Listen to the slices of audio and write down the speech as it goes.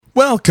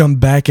Welcome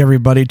back,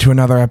 everybody, to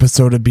another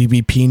episode of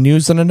BBP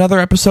News and another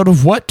episode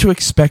of What to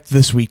Expect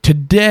this week.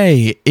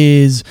 Today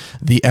is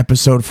the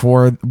episode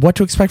for What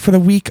to Expect for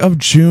the week of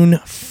June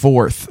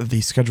 4th,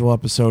 the scheduled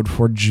episode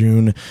for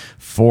June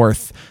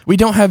 4th. We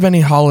don't have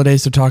any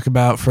holidays to talk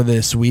about for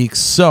this week,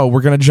 so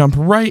we're going to jump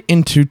right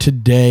into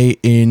today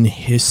in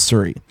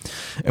history.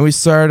 And we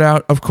start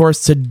out, of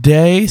course,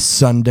 today,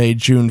 Sunday,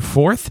 June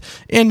 4th,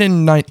 and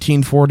in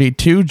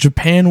 1942,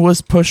 Japan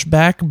was pushed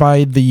back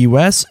by the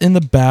U.S. in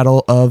the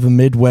Battle of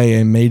Midway,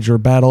 a major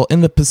battle in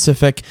the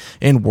Pacific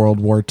in World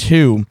War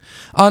II.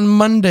 On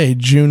Monday,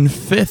 June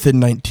 5th in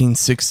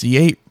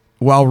 1968,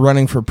 while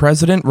running for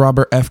president,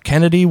 Robert F.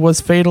 Kennedy was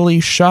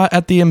fatally shot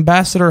at the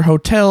Ambassador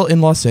Hotel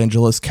in Los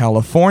Angeles,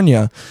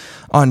 California.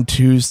 On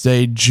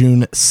Tuesday,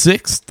 June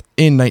 6th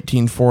in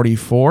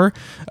 1944,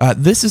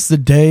 this is the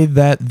day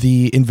that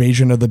the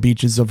invasion of the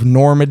beaches of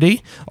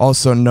Normandy,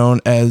 also known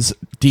as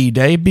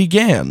D-Day,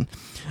 began.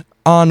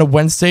 On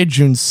Wednesday,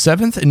 June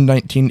 7th in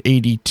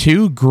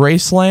 1982,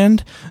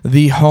 Graceland,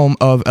 the home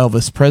of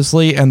Elvis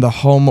Presley and the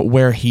home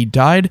where he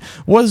died,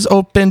 was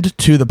opened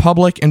to the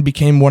public and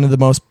became one of the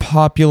most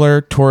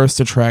popular tourist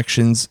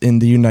attractions in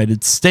the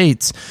United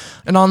States.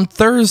 And on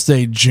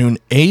Thursday, June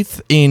 8th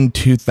in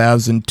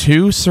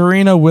 2002,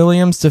 Serena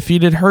Williams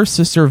defeated her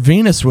sister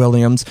Venus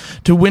Williams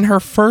to win her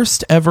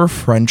first ever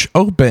French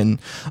Open.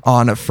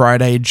 On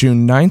Friday,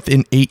 June 9th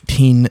in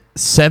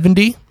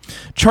 1870,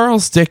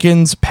 Charles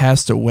Dickens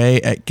passed away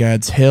at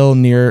Gad's Hill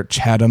near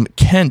Chatham,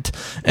 Kent.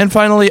 And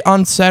finally,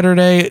 on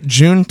Saturday,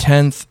 June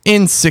 10th,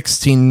 in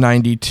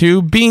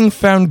 1692, being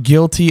found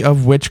guilty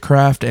of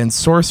witchcraft and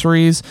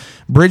sorceries,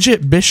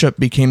 Bridget Bishop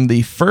became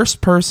the first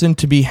person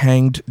to be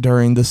hanged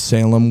during the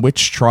Salem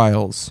witch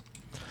trials.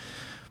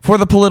 For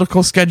the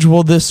political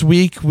schedule this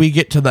week, we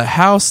get to the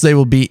House. They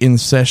will be in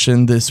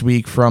session this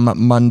week from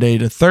Monday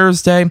to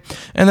Thursday,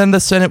 and then the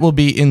Senate will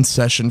be in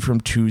session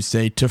from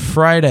Tuesday to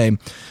Friday.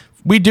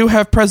 We do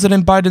have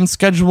President Biden's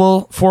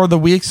schedule for the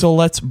week, so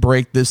let's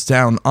break this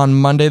down. On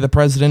Monday, the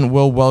president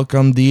will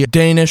welcome the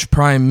Danish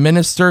Prime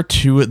Minister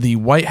to the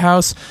White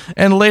House,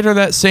 and later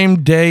that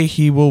same day,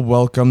 he will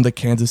welcome the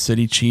Kansas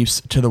City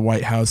Chiefs to the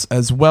White House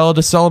as well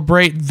to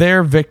celebrate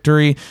their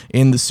victory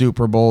in the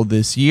Super Bowl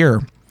this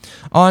year.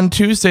 On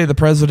Tuesday, the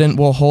president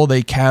will hold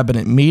a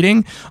cabinet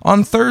meeting.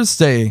 On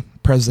Thursday,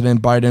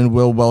 President Biden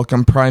will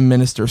welcome Prime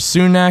Minister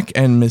Sunak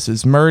and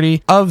Mrs.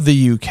 Murty of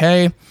the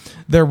UK.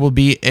 There will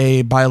be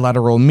a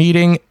bilateral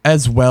meeting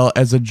as well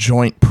as a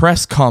joint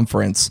press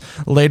conference.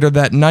 Later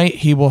that night,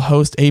 he will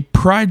host a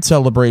pride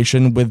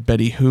celebration with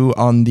Betty Who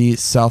on the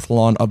south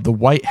lawn of the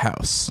White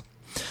House.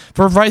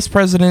 For Vice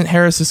President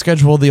Harris's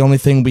schedule, the only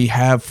thing we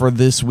have for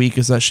this week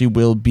is that she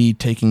will be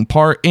taking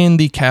part in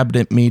the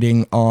cabinet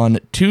meeting on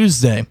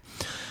Tuesday.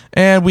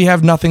 And we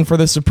have nothing for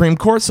the Supreme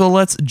Court, so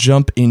let's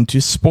jump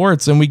into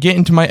sports. And we get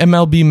into my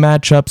MLB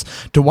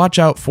matchups to watch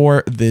out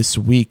for this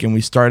week. And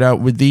we start out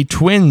with the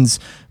Twins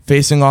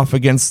facing off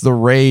against the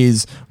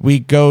Rays. We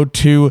go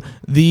to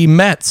the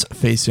Mets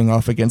facing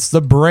off against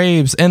the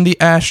Braves, and the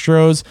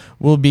Astros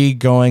will be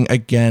going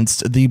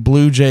against the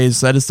Blue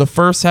Jays. That is the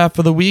first half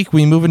of the week.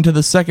 We move into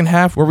the second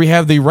half where we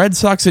have the Red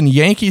Sox and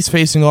Yankees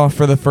facing off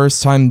for the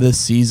first time this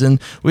season.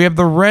 We have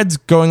the Reds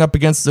going up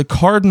against the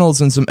Cardinals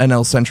in some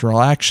NL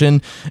Central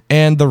action,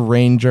 and the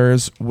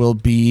Rangers will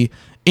be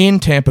in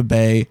Tampa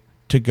Bay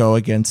to go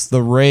against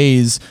the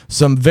Rays.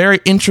 Some very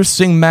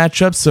interesting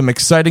matchups, some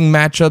exciting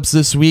matchups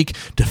this week.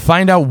 To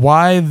find out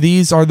why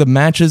these are the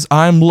matches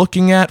I'm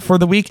looking at for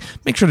the week,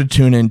 make sure to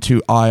tune in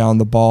to Eye on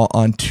the Ball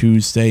on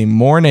Tuesday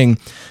morning.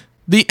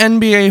 The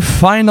NBA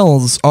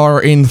Finals are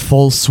in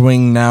full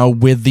swing now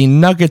with the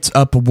Nuggets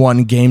up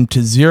 1-0.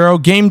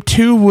 Game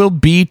 2 will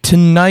be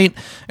tonight,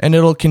 and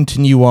it'll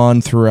continue on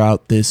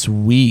throughout this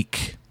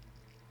week.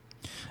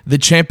 The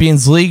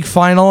Champions League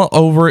final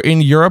over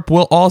in Europe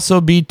will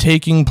also be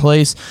taking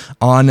place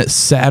on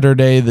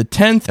Saturday the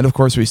 10th. And of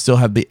course, we still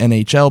have the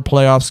NHL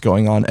playoffs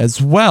going on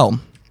as well.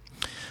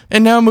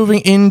 And now moving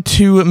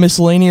into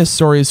miscellaneous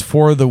stories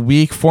for the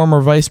week,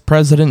 former Vice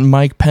President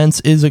Mike Pence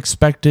is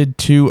expected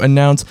to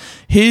announce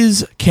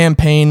his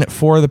campaign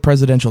for the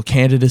presidential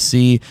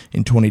candidacy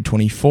in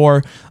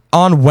 2024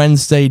 on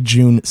Wednesday,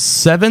 June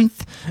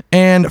 7th,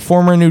 and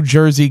former New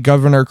Jersey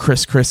Governor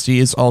Chris Christie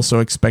is also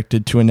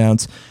expected to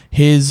announce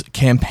his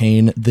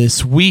campaign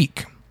this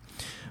week.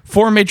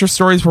 Four major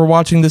stories we're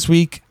watching this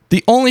week.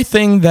 The only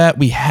thing that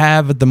we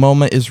have at the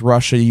moment is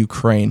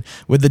Russia-Ukraine.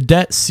 With the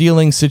debt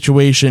ceiling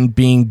situation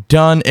being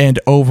done and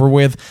over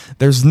with,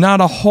 there's not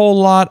a whole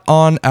lot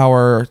on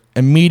our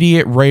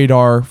immediate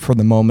radar for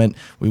the moment.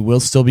 We will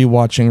still be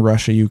watching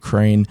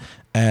Russia-Ukraine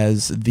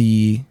as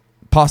the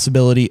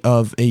possibility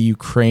of a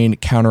Ukraine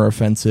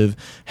counteroffensive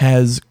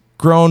has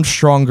grown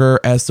stronger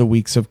as the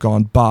weeks have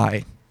gone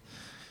by.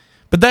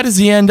 But that is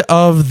the end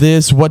of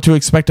this What to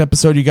Expect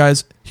episode, you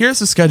guys. Here's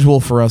the schedule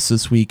for us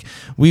this week.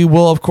 We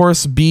will, of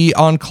course, be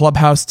on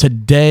Clubhouse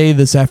today,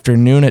 this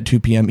afternoon at 2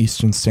 p.m.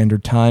 Eastern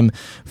Standard Time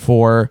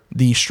for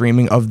the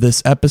streaming of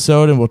this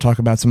episode, and we'll talk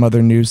about some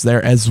other news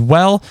there as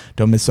well.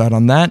 Don't miss out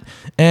on that.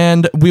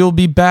 And we'll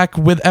be back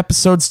with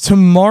episodes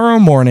tomorrow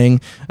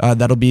morning.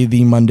 That'll be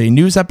the Monday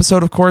news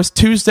episode, of course.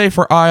 Tuesday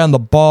for Eye on the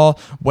Ball,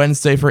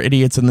 Wednesday for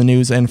Idiots in the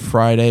News, and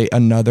Friday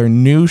another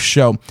news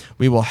show.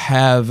 We will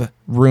have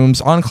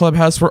rooms on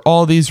Clubhouse for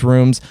all these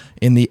rooms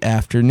in the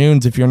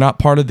afternoons. If you're not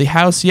part of the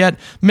house yet,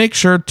 make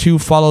sure to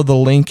follow the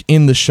link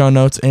in the show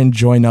notes and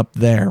join up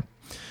there.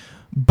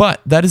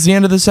 But that is the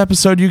end of this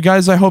episode, you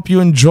guys. I hope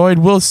you enjoyed.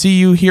 We'll see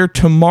you here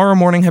tomorrow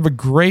morning. Have a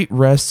great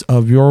rest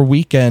of your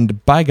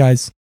weekend. Bye,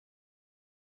 guys.